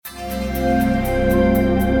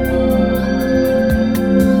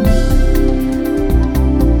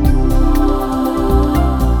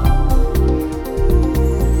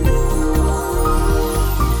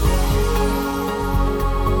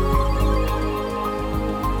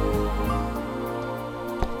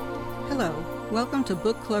Welcome to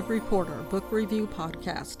Book Club Reporter Book Review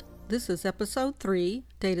Podcast. This is episode 3,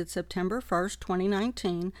 dated September 1st,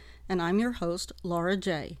 2019, and I'm your host, Laura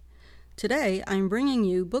J. Today, I'm bringing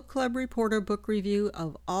you Book Club Reporter book review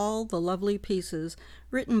of All the Lovely Pieces,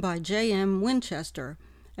 written by J.M. Winchester,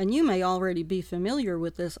 and you may already be familiar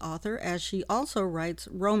with this author as she also writes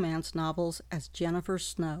romance novels as Jennifer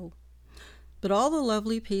Snow. But All the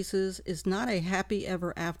Lovely Pieces is not a happy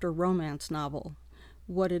ever after romance novel.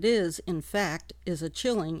 What it is, in fact, is a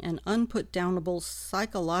chilling and unput-downable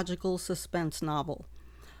psychological suspense novel.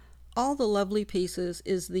 All the Lovely Pieces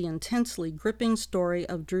is the intensely gripping story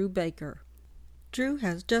of Drew Baker. Drew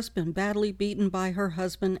has just been badly beaten by her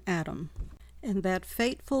husband, Adam, and that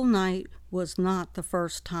fateful night was not the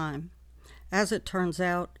first time. As it turns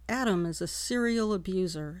out, Adam is a serial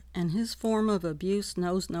abuser, and his form of abuse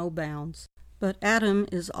knows no bounds. But Adam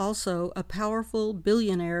is also a powerful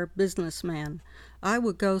billionaire businessman. I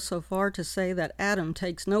would go so far to say that Adam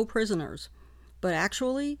takes no prisoners. But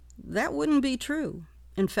actually, that wouldn't be true.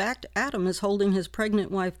 In fact, Adam is holding his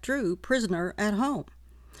pregnant wife Drew prisoner at home.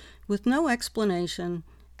 With no explanation,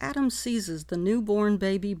 Adam seizes the newborn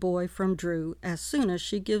baby boy from Drew as soon as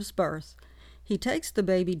she gives birth. He takes the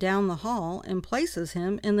baby down the hall and places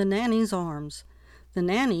him in the nanny's arms. The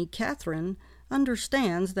nanny, Catherine,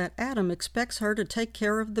 understands that Adam expects her to take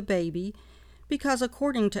care of the baby because,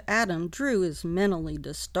 according to Adam, Drew is mentally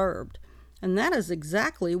disturbed. And that is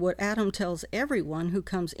exactly what Adam tells everyone who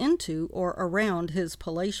comes into or around his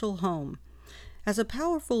palatial home. As a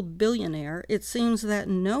powerful billionaire, it seems that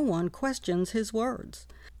no one questions his words.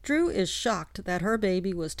 Drew is shocked that her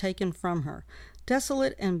baby was taken from her.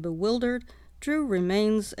 Desolate and bewildered, Drew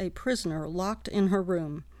remains a prisoner locked in her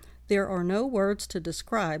room. There are no words to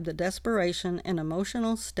describe the desperation and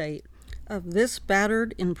emotional state of this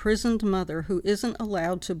battered, imprisoned mother who isn't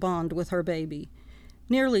allowed to bond with her baby.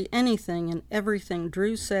 Nearly anything and everything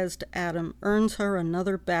Drew says to Adam earns her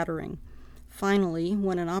another battering. Finally,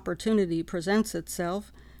 when an opportunity presents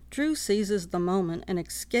itself, Drew seizes the moment and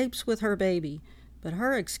escapes with her baby. But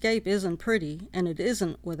her escape isn't pretty, and it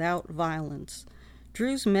isn't without violence.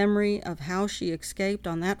 Drew's memory of how she escaped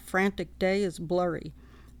on that frantic day is blurry.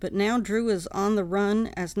 But now Drew is on the run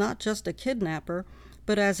as not just a kidnapper,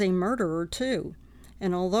 but as a murderer too.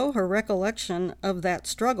 And although her recollection of that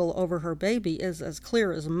struggle over her baby is as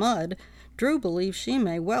clear as mud, Drew believes she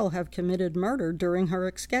may well have committed murder during her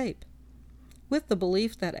escape. With the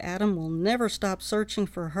belief that Adam will never stop searching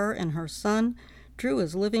for her and her son, Drew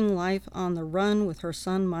is living life on the run with her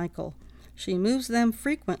son Michael. She moves them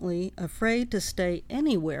frequently, afraid to stay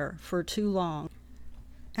anywhere for too long.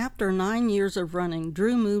 After 9 years of running,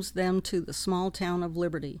 Drew moves them to the small town of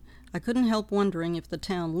Liberty. I couldn't help wondering if the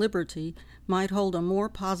town Liberty might hold a more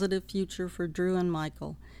positive future for Drew and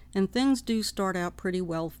Michael, and things do start out pretty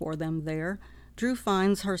well for them there. Drew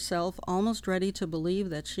finds herself almost ready to believe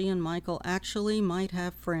that she and Michael actually might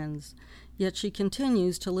have friends, yet she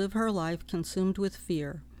continues to live her life consumed with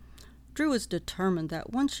fear. Drew is determined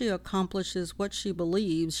that once she accomplishes what she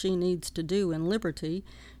believes she needs to do in Liberty,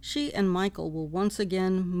 she and Michael will once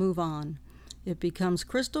again move on. It becomes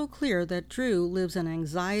crystal clear that Drew lives an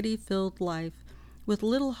anxiety-filled life with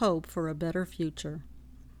little hope for a better future.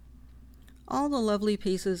 All the Lovely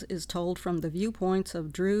Pieces is told from the viewpoints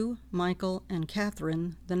of Drew, Michael, and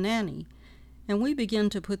Catherine, the nanny, and we begin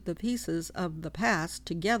to put the pieces of the past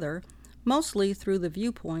together, mostly through the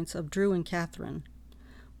viewpoints of Drew and Catherine.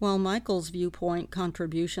 While Michael's viewpoint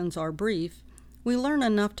contributions are brief, we learn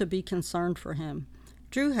enough to be concerned for him.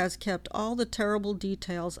 Drew has kept all the terrible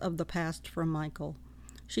details of the past from Michael.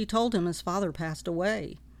 She told him his father passed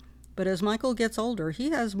away. But as Michael gets older, he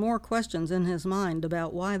has more questions in his mind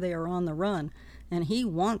about why they are on the run, and he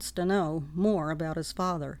wants to know more about his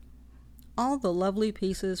father. All the Lovely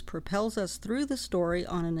Pieces propels us through the story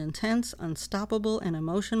on an intense, unstoppable, and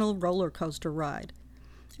emotional roller coaster ride.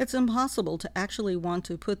 It's impossible to actually want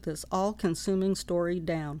to put this all-consuming story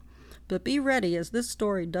down, but be ready as this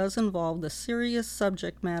story does involve the serious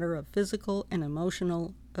subject matter of physical and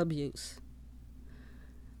emotional abuse.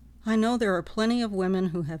 I know there are plenty of women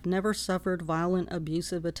who have never suffered violent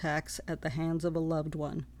abusive attacks at the hands of a loved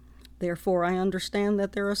one. Therefore, I understand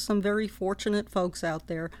that there are some very fortunate folks out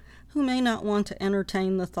there who may not want to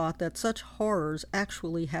entertain the thought that such horrors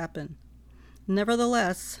actually happen.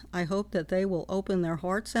 Nevertheless, I hope that they will open their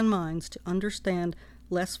hearts and minds to understand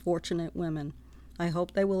less fortunate women. I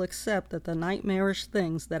hope they will accept that the nightmarish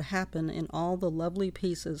things that happen in All the Lovely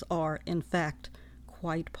Pieces are, in fact,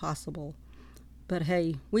 quite possible. But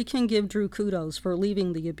hey, we can give Drew kudos for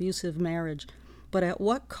leaving the abusive marriage, but at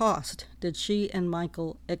what cost did she and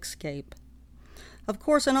Michael escape? Of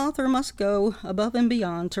course, an author must go above and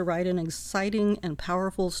beyond to write an exciting and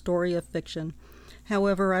powerful story of fiction.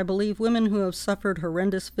 However, I believe women who have suffered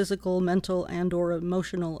horrendous physical, mental, and/or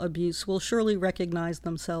emotional abuse will surely recognize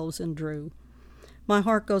themselves in Drew. My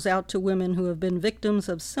heart goes out to women who have been victims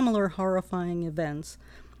of similar horrifying events.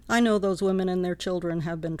 I know those women and their children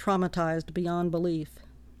have been traumatized beyond belief.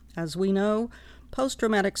 As we know,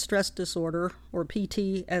 post-traumatic stress disorder, or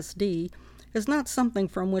PTSD, is not something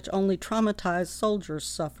from which only traumatized soldiers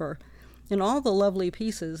suffer. In All the Lovely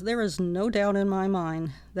Pieces, there is no doubt in my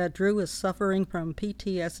mind that Drew is suffering from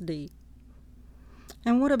PTSD.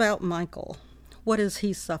 And what about Michael? What is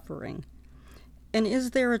he suffering? And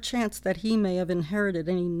is there a chance that he may have inherited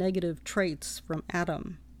any negative traits from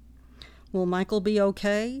Adam? Will Michael be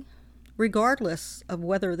okay? Regardless of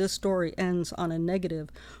whether this story ends on a negative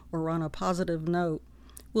or on a positive note,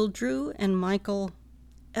 will Drew and Michael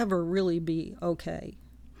ever really be okay?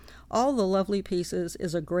 All the Lovely Pieces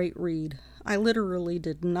is a great read. I literally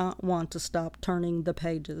did not want to stop turning the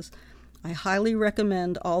pages. I highly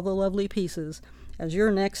recommend All the Lovely Pieces as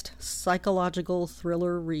your next psychological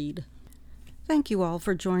thriller read. Thank you all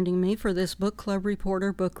for joining me for this Book Club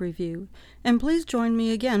Reporter book review, and please join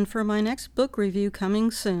me again for my next book review coming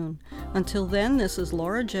soon. Until then, this is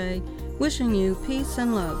Laura J. wishing you peace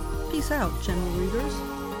and love. Peace out, gentle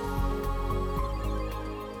readers.